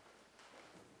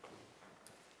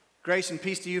Grace and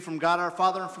peace to you from God our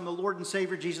Father and from the Lord and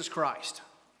Savior Jesus Christ.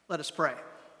 Let us pray.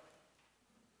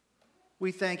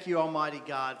 We thank you, Almighty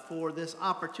God, for this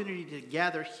opportunity to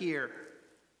gather here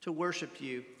to worship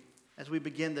you as we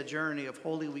begin the journey of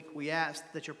Holy Week. We ask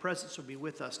that your presence will be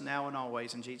with us now and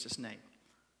always in Jesus' name.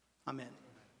 Amen.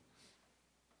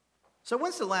 So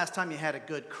when's the last time you had a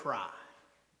good cry?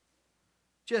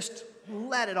 Just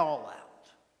let it all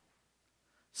out.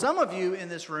 Some of you in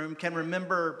this room can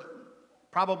remember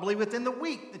probably within the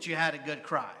week that you had a good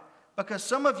cry, because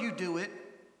some of you do it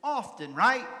often,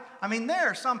 right? I mean, there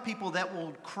are some people that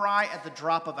will cry at the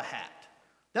drop of a hat.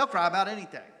 They'll cry about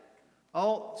anything.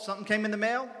 Oh, something came in the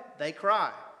mail, they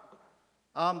cry.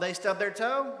 They stub their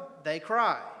toe, they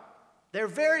cry. They're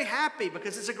very happy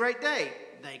because it's a great day,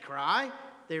 they cry.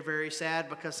 They're very sad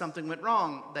because something went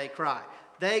wrong, they cry.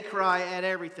 They cry at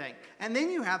everything. And then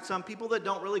you have some people that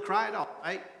don't really cry at all,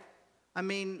 right? I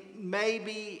mean,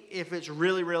 maybe if it's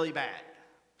really, really bad,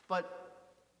 but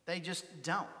they just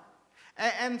don't.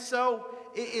 And so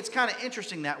it's kind of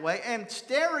interesting that way. And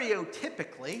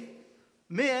stereotypically,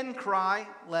 men cry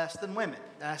less than women.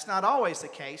 That's not always the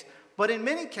case. But in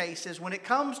many cases, when it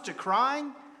comes to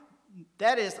crying,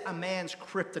 that is a man's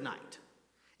kryptonite.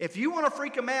 If you want to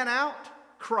freak a man out,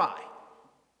 cry.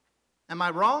 Am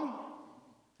I wrong?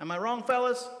 Am I wrong,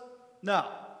 fellas?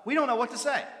 No. We don't know what to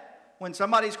say. When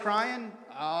somebody's crying,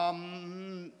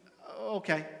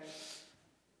 okay.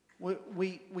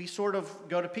 We sort of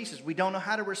go to pieces. We don't know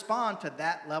how to respond to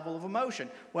that level of emotion.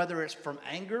 Whether it's from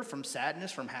anger, from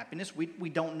sadness, from happiness, we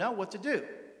don't know what to do.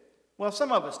 Well,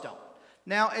 some of us don't.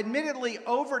 Now, admittedly,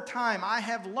 over time, I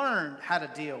have learned how to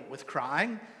deal with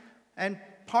crying. And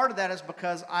part of that is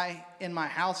because in my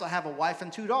house, I have a wife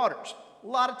and 2 daughters. A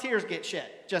lot of tears get shed,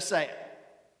 just saying.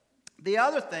 The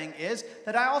other thing is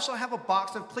that I also have a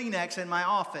box of Kleenex in my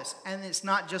office, and it's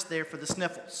not just there for the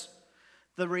sniffles.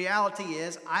 The reality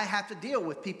is I have to deal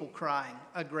with people crying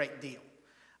a great deal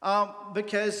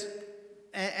because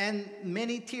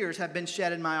many tears have been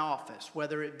shed in my office,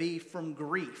 whether it be from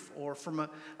grief or from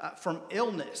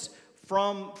illness,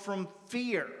 from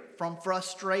fear, from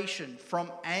frustration,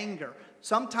 from anger,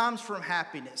 sometimes from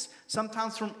happiness,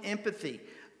 sometimes from empathy,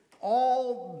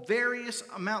 all various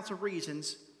amounts of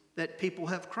reasons that people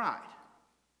have cried.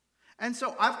 And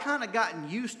so I've kind of gotten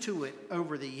used to it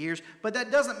over the years, but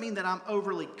that doesn't mean that I'm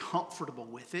overly comfortable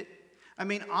with it. I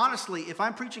mean, honestly, if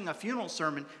I'm preaching a funeral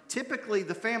sermon, typically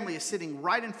the family is sitting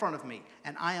right in front of me,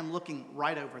 and I am looking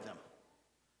right over them.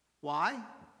 Why?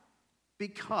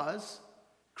 Because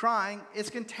crying is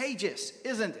contagious,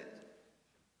 isn't it?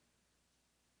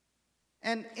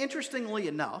 And interestingly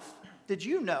enough, did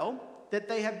you know that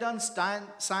they have done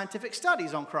scientific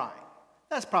studies on crying?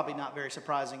 That's probably not very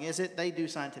surprising, is it? They do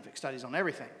scientific studies on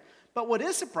everything. But what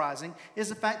is surprising is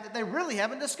the fact that they really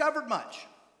haven't discovered much.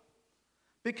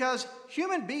 Because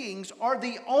human beings are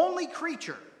the only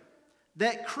creature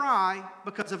that cry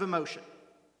because of emotion.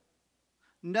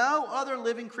 No other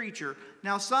living creature.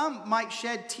 Now, some might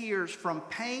shed tears from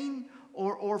pain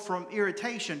or from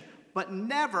irritation, but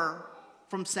never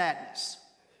from sadness,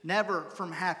 never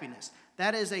from happiness.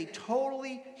 That is a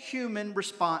totally human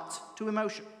response to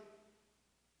emotion.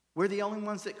 We're the only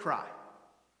ones that cry.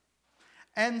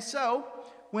 And so,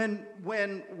 when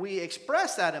we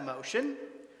express that emotion,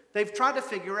 they've tried to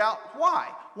figure out why.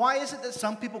 Why is it that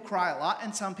some people cry a lot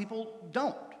and some people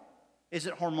don't? Is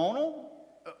it hormonal?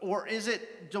 Or is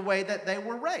it the way that they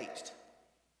were raised?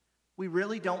 We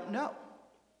really don't know.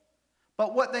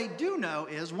 But what they do know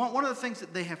is, one of the things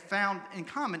that they have found in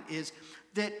common is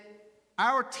that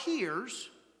our tears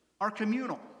are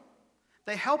communal.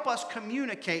 They help us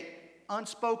communicate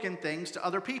unspoken things to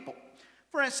other people.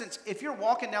 For instance, if you're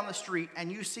walking down the street and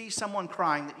you see someone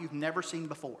crying that you've never seen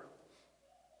before,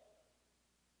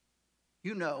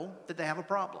 you know that they have a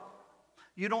problem.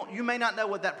 You may not know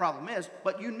what that problem is,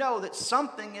 but you know that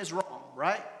something is wrong,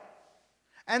 right?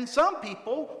 And some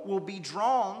people will be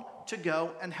drawn to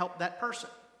go and help that person.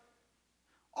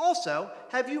 Also,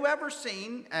 have you ever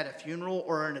seen at a funeral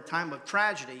or in a time of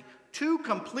tragedy, 2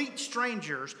 complete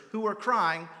strangers who are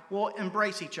crying will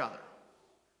embrace each other?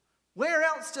 Where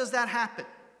else does that happen?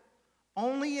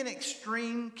 Only in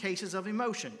extreme cases of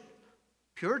emotion.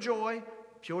 Pure joy,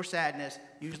 pure sadness,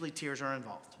 usually tears are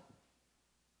involved.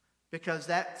 Because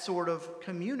that sort of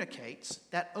communicates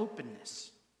that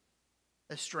openness,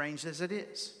 as strange as it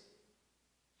is.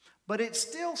 But it's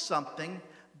still something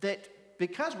that,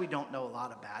 because we don't know a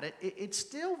lot about it, it's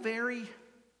still very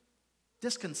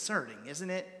disconcerting, isn't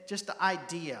it? Just the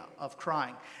idea of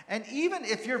crying. And even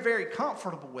if you're very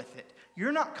comfortable with it,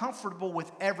 you're not comfortable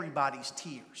with everybody's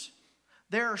tears.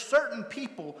 There are certain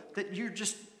people that you're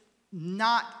just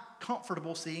not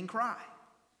comfortable seeing cry,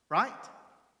 right?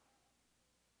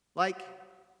 Like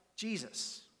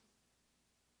Jesus.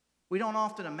 We don't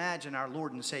often imagine our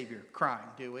Lord and Savior crying,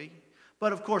 do we?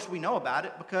 But of course we know about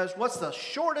it because what's the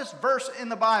shortest verse in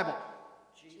the Bible?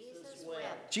 Jesus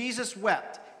wept. Jesus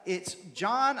wept. It's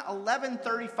John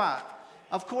 11:35.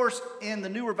 Of course, in the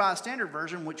New Revised Standard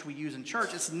Version, which we use in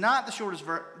church, it's not the shortest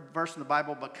verse in the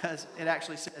Bible because it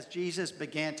actually says Jesus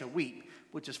began to weep,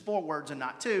 which is 4 words and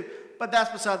not 2. But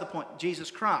that's beside the point. Jesus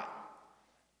cried.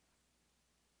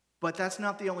 But that's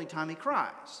not the only time he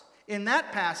cries. In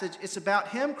that passage, it's about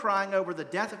him crying over the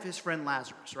death of his friend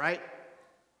Lazarus, right?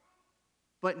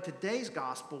 But in today's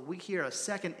gospel, we hear a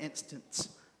second instance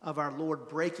of our Lord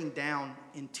breaking down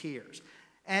in tears.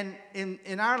 And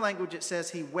in our language, it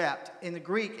says he wept. In the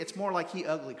Greek, it's more like he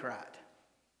ugly cried.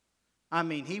 I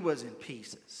mean, he was in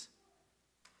pieces.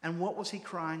 And what was he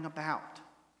crying about?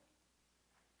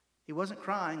 He wasn't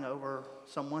crying over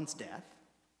someone's death.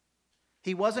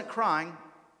 He wasn't crying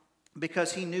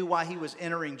because he knew why he was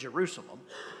entering Jerusalem.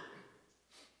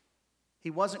 He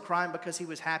wasn't crying because he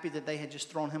was happy that they had just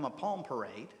thrown him a palm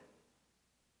parade.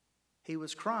 He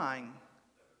was crying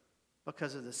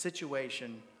because of the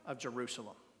situation of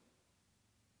Jerusalem.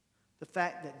 The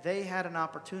fact that they had an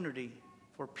opportunity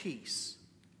for peace,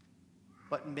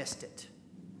 but missed it.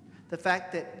 The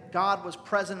fact that God was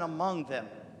present among them.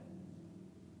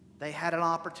 They had an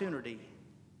opportunity,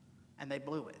 and they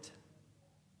blew it.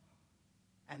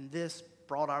 And this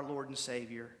brought our Lord and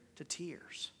Savior to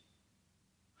tears.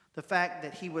 The fact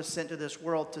that he was sent to this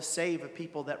world to save a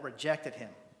people that rejected him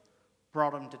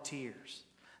brought him to tears.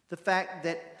 The fact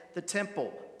that the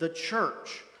temple, the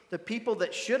church, the people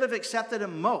that should have accepted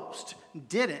him most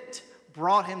didn't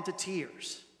brought him to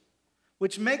tears.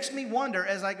 Which makes me wonder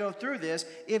as I go through this,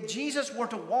 if Jesus were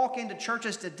to walk into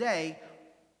churches today,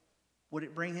 would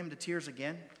it bring him to tears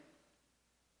again?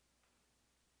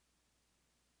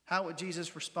 How would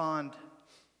Jesus respond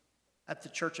at the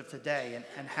church of today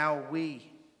and how we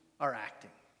are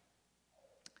acting?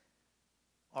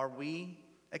 Are we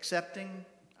accepting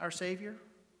our Savior?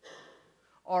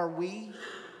 Are we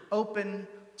open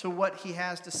to what he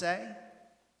has to say?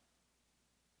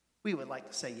 We would like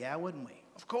to say, yeah, wouldn't we?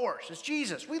 Of course, it's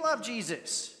Jesus. We love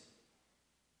Jesus.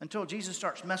 Until Jesus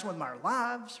starts messing with our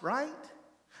lives, right?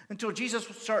 Until Jesus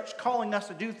starts calling us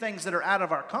to do things that are out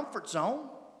of our comfort zone.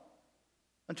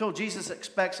 Until Jesus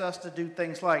expects us to do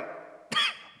things like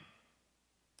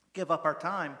give up our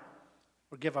time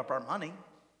or give up our money.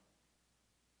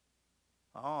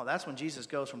 Oh, that's when Jesus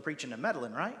goes from preaching to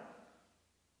meddling, right?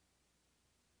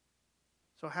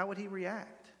 So how would he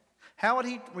react? How would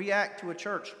he react to a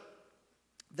church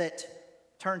that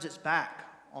turns its back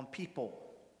on people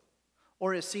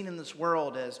or is seen in this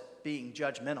world as being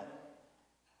judgmental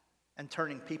and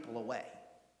turning people away?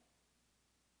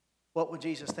 What would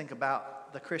Jesus think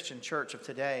about the Christian church of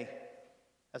today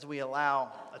as we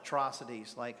allow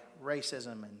atrocities like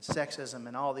racism and sexism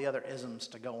and all the other isms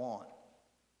to go on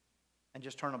and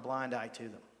just turn a blind eye to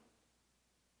them?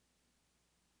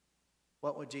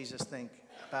 What would Jesus think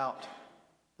about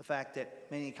the fact that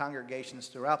many congregations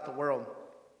throughout the world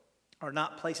are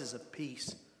not places of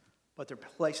peace, but they're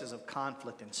places of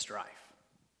conflict and strife?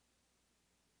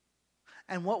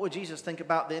 And what would Jesus think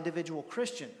about the individual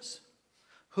Christians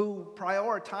who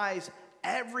prioritize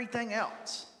everything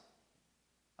else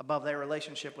above their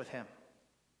relationship with him?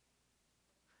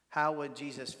 How would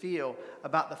Jesus feel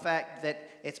about the fact that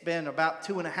it's been about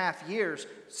 2.5 years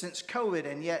since COVID,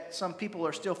 and yet some people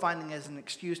are still finding it as an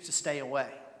excuse to stay away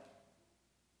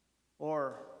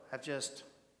or have just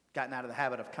gotten out of the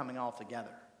habit of coming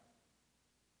altogether?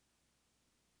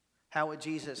 How would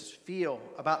Jesus feel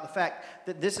about the fact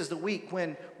that this is the week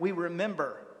when we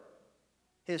remember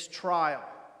his trial,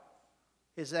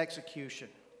 his execution,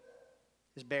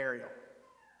 his burial?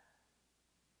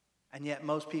 And yet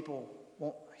most people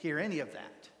won't hear any of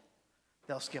that.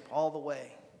 They'll skip all the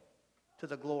way to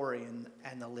the glory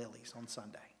and the lilies on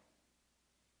Sunday.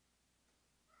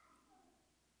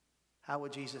 How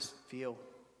would Jesus feel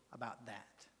about that?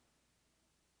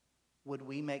 Would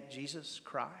we make Jesus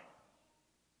cry?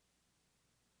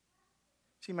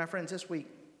 See, my friends, this week,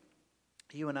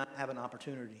 you and I have an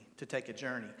opportunity to take a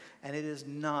journey, and it is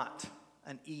not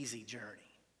an easy journey.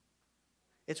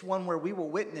 It's one where we will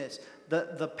witness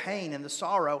the pain and the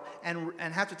sorrow and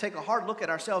have to take a hard look at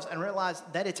ourselves and realize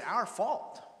that it's our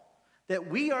fault. That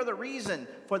we are the reason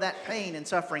for that pain and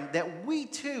suffering. That we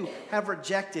too have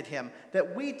rejected him.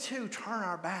 That we too turn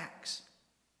our backs.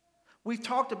 We've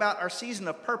talked about our season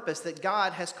of purpose, that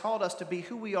God has called us to be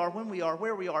who we are, when we are,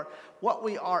 where we are, what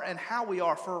we are, and how we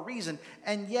are for a reason.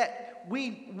 And yet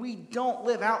we don't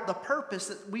live out the purpose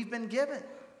that we've been given.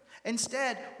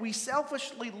 Instead, we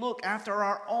selfishly look after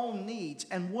our own needs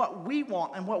and what we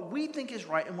want and what we think is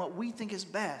right and what we think is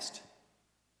best,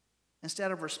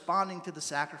 instead of responding to the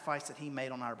sacrifice that he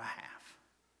made on our behalf.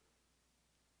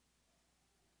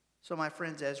 So, my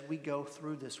friends, as we go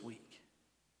through this week,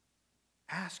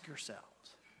 ask yourselves,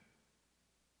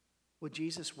 would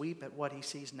Jesus weep at what he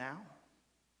sees now?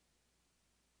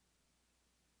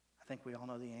 I think we all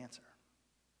know the answer.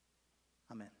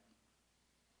 Amen.